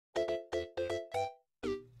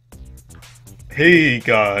Hey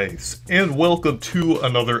guys, and welcome to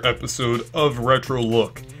another episode of Retro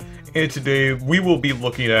Look. And today we will be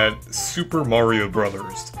looking at Super Mario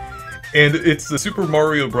Bros. And it's the Super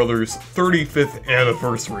Mario Bros. 35th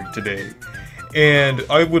anniversary today. And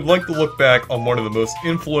I would like to look back on one of the most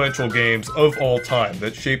influential games of all time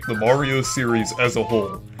that shaped the Mario series as a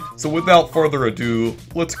whole. So without further ado,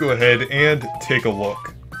 let's go ahead and take a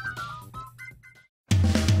look.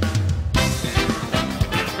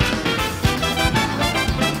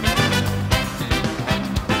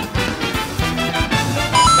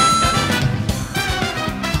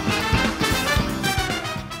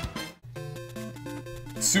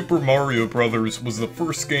 Super Mario Bros. Was the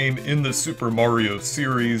first game in the Super Mario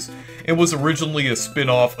series, and was originally a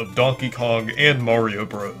spin-off of Donkey Kong and Mario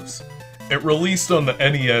Bros. It released on the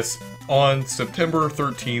NES on September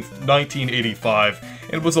 13th, 1985,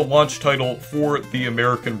 and was a launch title for the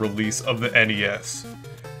American release of the NES.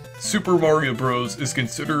 Super Mario Bros. Is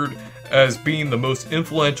considered as being the most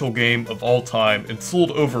influential game of all time and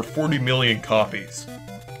sold over 40 million copies.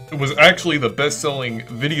 It was actually the best-selling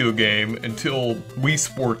video game until Wii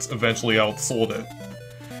Sports eventually outsold it.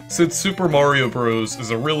 Since Super Mario Bros. Is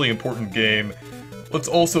a really important game, let's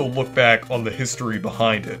also look back on the history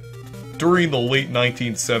behind it. During the late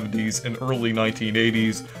 1970s and early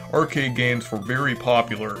 1980s, arcade games were very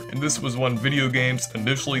popular, and this was when video games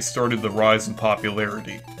initially started the rise in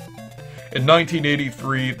popularity. In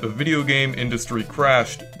 1983, the video game industry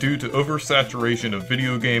crashed due to oversaturation of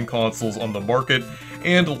video game consoles on the market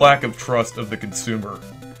and lack of trust of the consumer.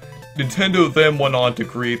 Nintendo then went on to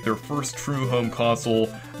create their first true home console,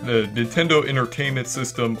 the Nintendo Entertainment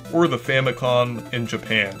System, or the Famicom in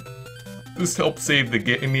Japan. This helped save the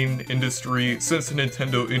gaming industry since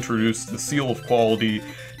Nintendo introduced the seal of quality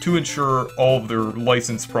to ensure all of their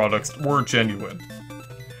licensed products were genuine.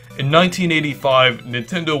 In 1985,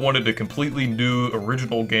 Nintendo wanted a completely new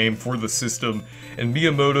original game for the system, and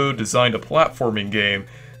Miyamoto designed a platforming game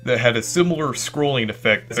that had a similar scrolling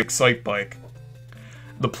effect as Excitebike.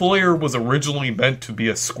 The player was originally meant to be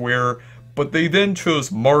a square, but they then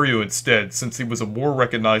chose Mario instead since he was a more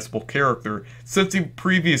recognizable character since he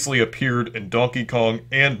previously appeared in Donkey Kong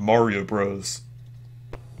and Mario Bros.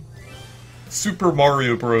 Super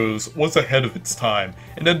Mario Bros. Was ahead of its time,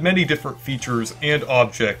 and had many different features and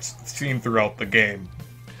objects seen throughout the game.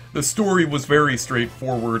 The story was very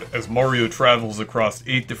straightforward as Mario travels across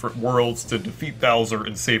 8 different worlds to defeat Bowser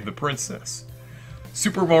and save the princess.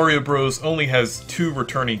 Super Mario Bros. Only has 2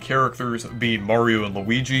 returning characters, being Mario and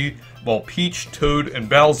Luigi, while Peach, Toad, and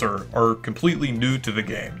Bowser are completely new to the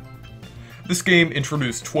game. This game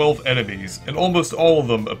introduced 12 enemies, and almost all of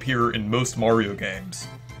them appear in most Mario games.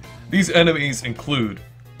 These enemies include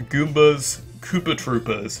Goombas, Koopa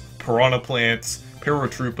Troopas, Piranha Plants,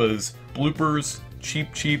 Paratroopas, Bloopers,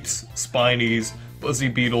 Cheep Cheeps, Spinies, Buzzy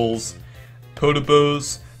Beetles,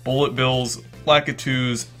 Podobos, Bullet Bills,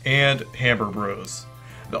 Lakitus, and Hammer Bros.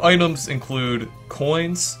 The items include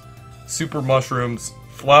coins, super mushrooms,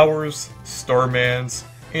 flowers, Starmans,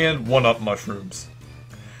 and 1-up mushrooms.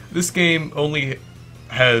 This game only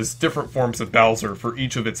has different forms of Bowser for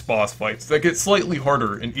each of its boss fights that get slightly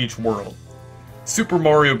harder in each world. Super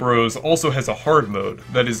Mario Bros. Also has a hard mode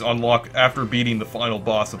that is unlocked after beating the final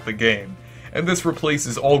boss of the game, and this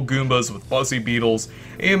replaces all Goombas with Buzzy Beetles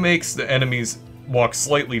and makes the enemies walk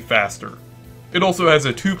slightly faster. It also has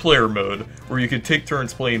a 2-player mode where you can take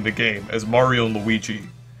turns playing the game as Mario and Luigi.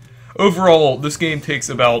 Overall, this game takes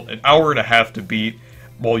about an hour and a half to beat,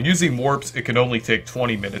 while using warps it can only take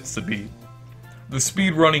 20 minutes to beat. The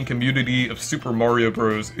speedrunning community of Super Mario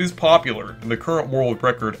Bros. Is popular, and the current world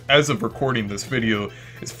record as of recording this video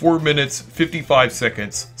is 4 minutes, 55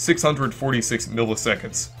 seconds, 646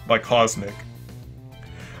 milliseconds by Cosmic.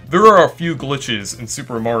 There are a few glitches in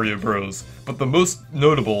Super Mario Bros., but the most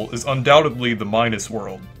notable is undoubtedly the Minus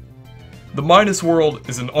World. The Minus World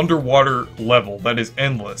is an underwater level that is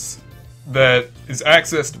endless, that is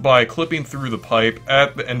accessed by clipping through the pipe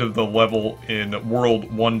at the end of the level in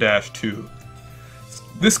World 1-2.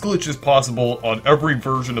 This glitch is possible on every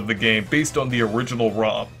version of the game based on the original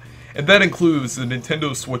ROM, and that includes the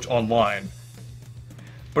Nintendo Switch Online.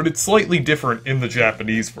 But it's slightly different in the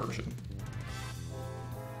Japanese version.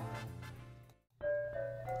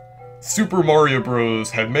 Super Mario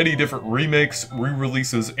Bros. Had many different remakes,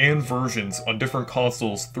 re-releases, and versions on different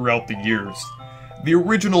consoles throughout the years. The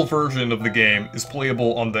original version of the game is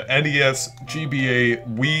playable on the NES,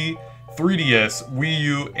 GBA, Wii, 3DS, Wii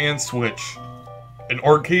U, and Switch. An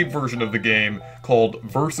arcade version of the game, called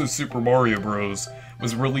Versus Super Mario Bros.,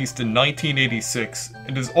 was released in 1986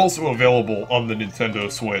 and is also available on the Nintendo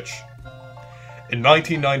Switch. In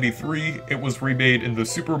 1993, it was remade in the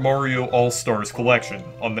Super Mario All-Stars collection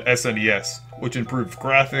on the SNES, which improved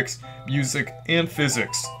graphics, music, and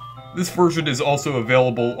physics. This version is also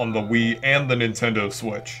available on the Wii and the Nintendo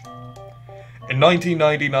Switch. In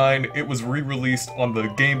 1999, it was re-released on the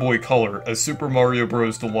Game Boy Color as Super Mario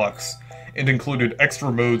Bros. Deluxe, and included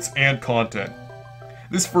extra modes and content.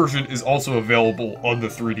 This version is also available on the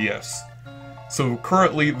 3DS. So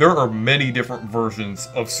currently, there are many different versions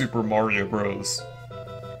of Super Mario Bros.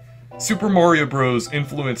 Super Mario Bros.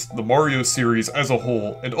 Influenced the Mario series as a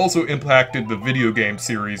whole, and also impacted the video game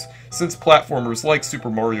series, since platformers like Super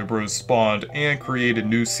Mario Bros. Spawned and created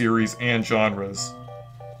new series and genres.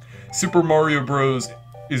 Super Mario Bros.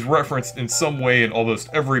 Is referenced in some way in almost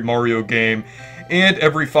every Mario game, and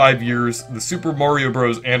every 5 years, the Super Mario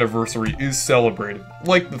Bros. Anniversary is celebrated,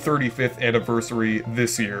 like the 35th anniversary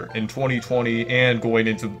this year, in 2020 and going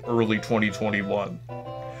into early 2021.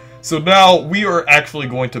 So now, we are actually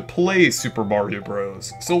going to play Super Mario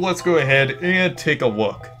Bros. So let's go ahead and take a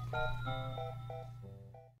look.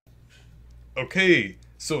 Okay,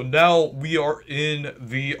 so now we are in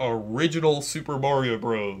the original Super Mario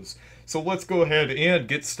Bros. So let's go ahead and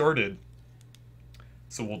get started.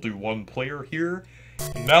 So we'll do one player here.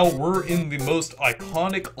 And now we're in the most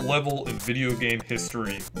iconic level in video game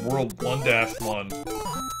history, World 1-1.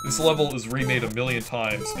 This level is remade a million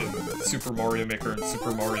times in Super Mario Maker and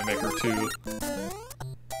Super Mario Maker 2.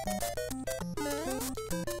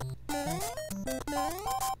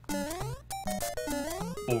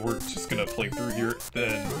 Well, we're just gonna play through here.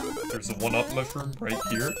 Then there's a 1-up mushroom right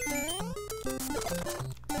here.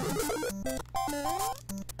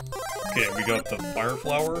 Okay, we got the fire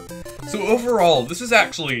flower. So overall, this is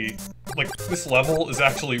actually, like, this level is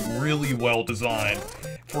actually really well designed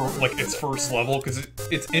for, like, its first level, because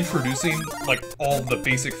it's introducing, like, all the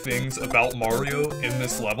basic things about Mario in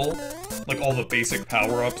this level. Like, all the basic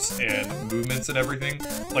power-ups and movements and everything.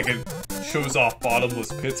 Like, it shows off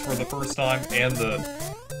bottomless pits for the first time, and the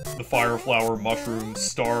fire flower mushroom,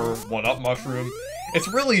 star 1-up mushroom. It's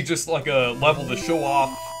really just like a level to show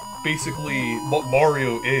off basically what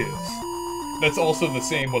Mario is. That's also the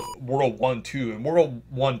same with World 1-2, and World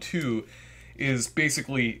 1-2 is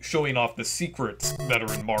basically showing off the secrets that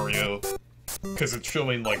are in Mario, because it's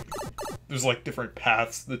showing, like, there's, like, different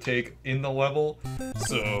paths to take in the level,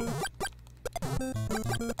 so...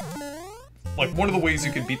 Like, one of the ways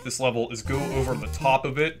you can beat this level is go over the top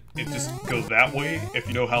of it, and just go that way, if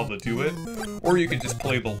you know how to do it, or you can just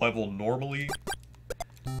play the level normally.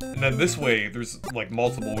 And then this way, there's, like,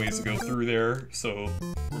 multiple ways to go through there, so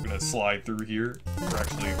we're gonna slide through here, or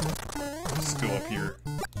actually, just go up here.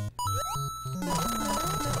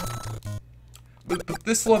 But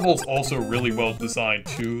this level is also really well designed,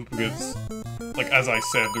 too, because, like, as I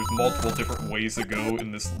said, there's multiple different ways to go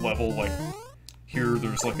in this level, like, here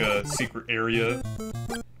there's, like, a secret area.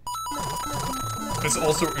 This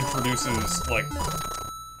also introduces, like,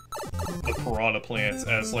 the piranha plants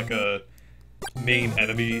as, like, a main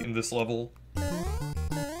enemy in this level.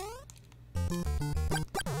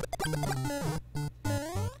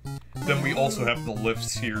 Then we also have the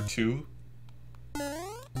lifts here too.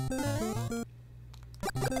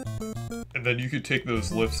 And then you could take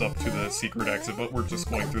those lifts up to the secret exit, but we're just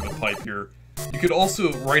going through the pipe here. You could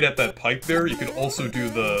also, right at that pipe there, you could also do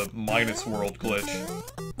the minus world glitch.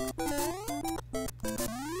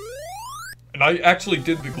 And I actually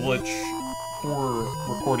did the glitch for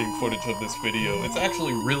recording footage of this video. It's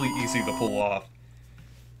actually really easy to pull off.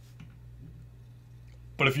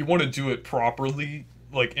 But if you want to do it properly,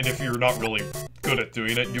 like, and if you're not really good at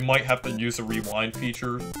doing it, you might have to use a rewind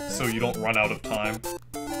feature so you don't run out of time.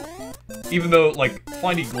 Even though, like,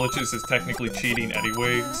 finding glitches is technically cheating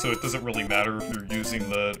anyway, so it doesn't really matter if you're using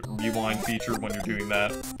the rewind feature when you're doing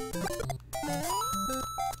that.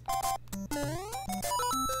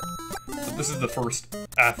 So this is the first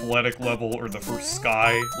athletic level, or the first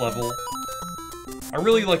sky level. I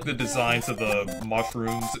really like the designs of the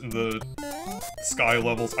mushrooms in the sky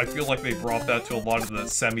levels. I feel like they brought that to a lot of the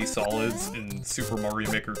semi-solids in Super Mario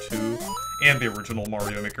Maker 2 and the original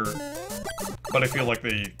Mario Maker. But I feel like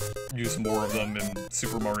they use more of them in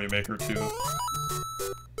Super Mario Maker 2.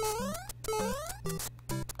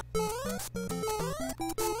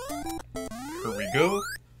 Here we go.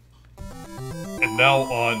 And now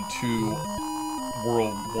on to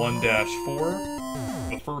World 1-4,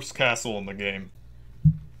 the first castle in the game.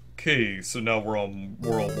 Okay, so now we're on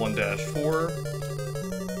World 1-4.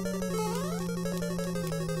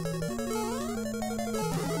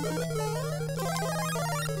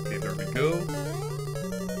 Okay, there we go.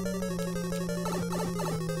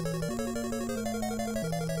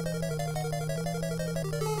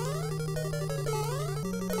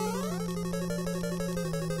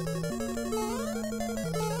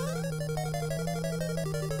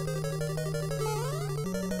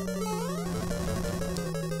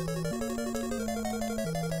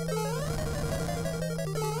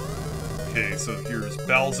 Okay, so here's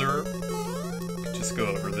Bowser. Just go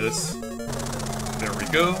over this. There we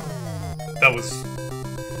go. That was...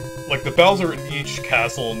 Like, the Bowser in each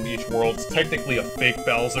castle in each world is technically a fake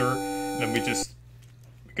Bowser. And then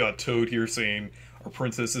we got Toad here saying, our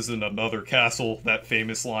princess is in another castle, that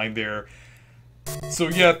famous line there. So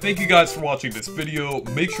yeah, thank you guys for watching this video.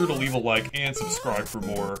 Make sure to leave a like and subscribe for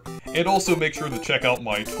more. And also make sure to check out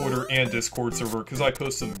my Twitter and Discord server, because I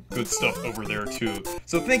post some good stuff over there too.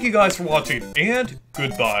 So thank you guys for watching, and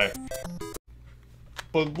goodbye.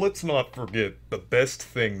 But let's not forget the best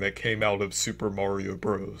thing that came out of Super Mario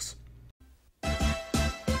Bros.